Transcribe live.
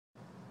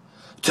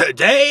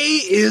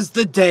Today is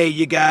the day,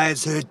 you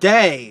guys.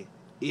 Today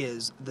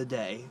is the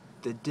day.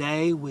 The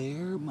day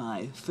where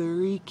my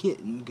furry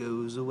kitten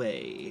goes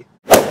away.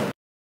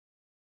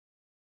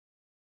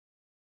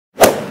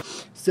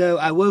 So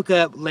I woke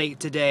up late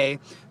today,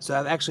 so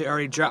I've actually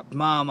already dropped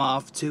Mom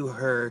off to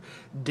her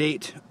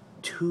date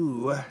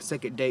 2,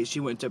 second date. She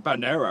went to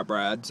Panera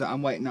Bread, so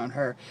I'm waiting on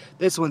her.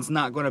 This one's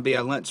not going to be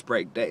a lunch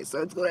break date,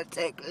 so it's going to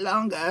take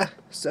longer.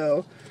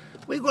 So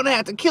we're going to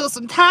have to kill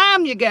some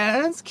time, you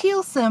guys.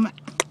 Kill some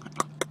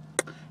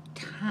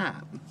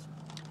time.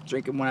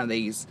 Drinking one of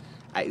these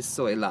iced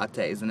soy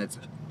lattes, and it's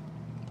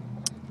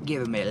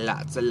giving me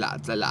lots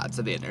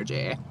of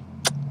energy.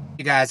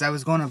 You guys, I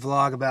was going to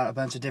vlog about a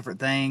bunch of different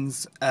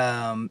things,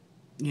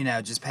 you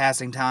know, just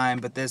passing time,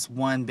 but this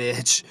one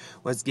bitch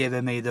was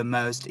giving me the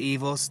most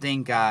evil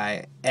stink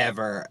eye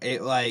ever.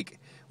 It, like,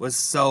 was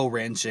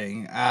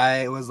soul-wrenching.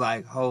 I was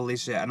like, holy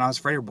shit, and I was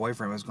afraid her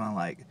boyfriend was going to,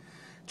 like,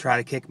 try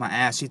to kick my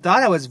ass. She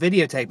thought I was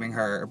videotaping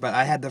her, but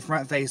I had the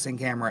front-facing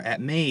camera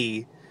at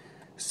me,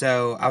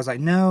 so I was like,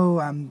 no,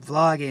 I'm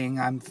vlogging,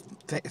 I'm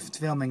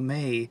filming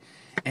me,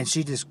 and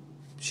she just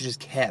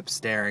kept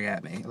staring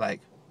at me, like.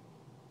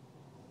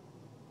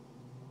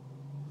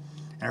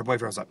 And her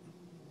boyfriend was like,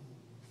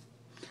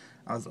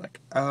 I was like,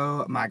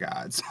 oh my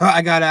god. So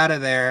I got out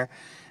of there,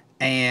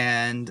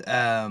 and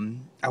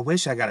I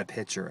wish I got a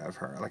picture of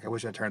her. Like, I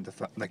wish I turned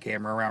the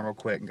camera around real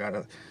quick and got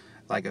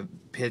a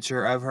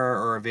picture of her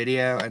or a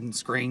video and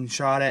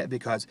screenshot it,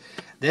 because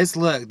this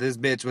look this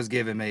bitch was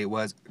giving me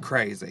was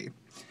crazy.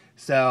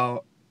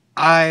 So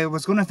I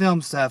was going to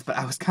film stuff, but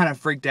I was kind of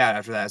freaked out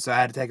after that, so I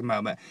had to take a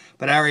moment.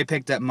 But I already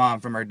picked up Mom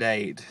from her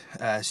date.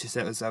 She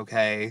said it was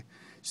okay.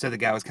 She said the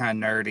guy was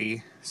kind of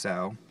nerdy,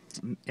 so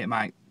it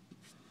might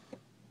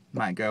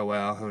go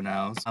well, who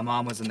knows. My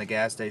mom was in the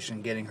gas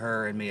station getting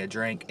her and me a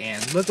drink,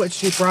 and look what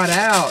she brought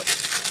out.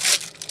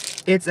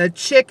 It's a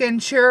chicken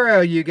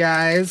churro, you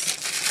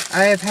guys.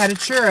 I have had a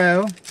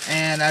churro,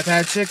 and I've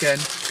had chicken,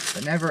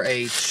 but never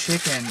a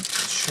chicken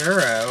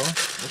churro.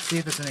 Let's see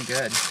if it's any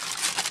good.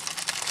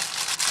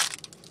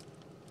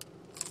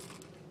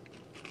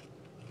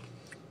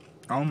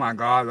 Oh my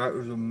god, that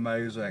was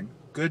amazing.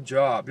 Good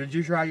job. Did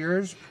you try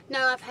yours?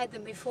 No, I've had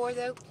them before,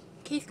 though.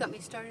 Keith got me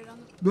started on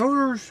them. Those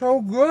are so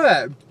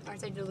good.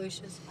 Aren't they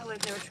delicious? I would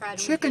have never tried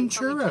them. Chicken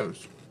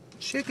churros.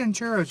 Chicken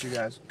churros, you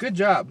guys. Good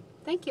job.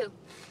 Thank you.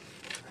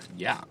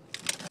 Yeah.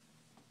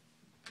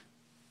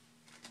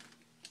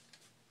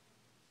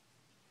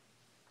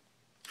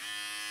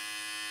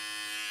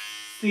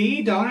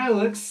 See, don't I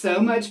look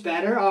so much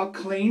better? All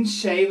clean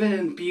shaven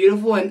and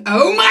beautiful, and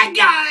oh my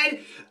god!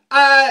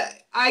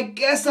 I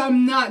guess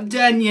I'm not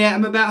done yet.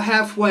 I'm about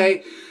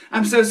halfway.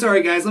 I'm so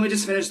sorry, guys. Let me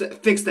just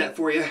fix that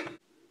for you.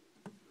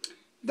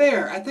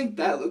 There, I think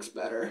that looks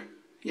better.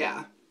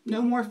 Yeah.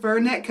 No more fur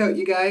neck coat,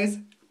 you guys.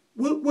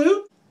 Whoop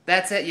whoop.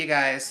 That's it, you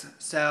guys.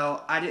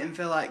 So, I didn't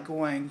feel like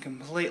going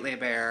completely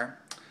bare,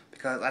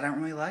 because I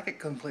don't really like it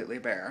completely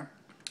bare.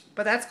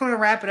 But that's going to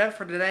wrap it up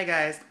for today,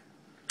 guys.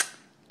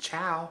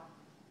 Ciao.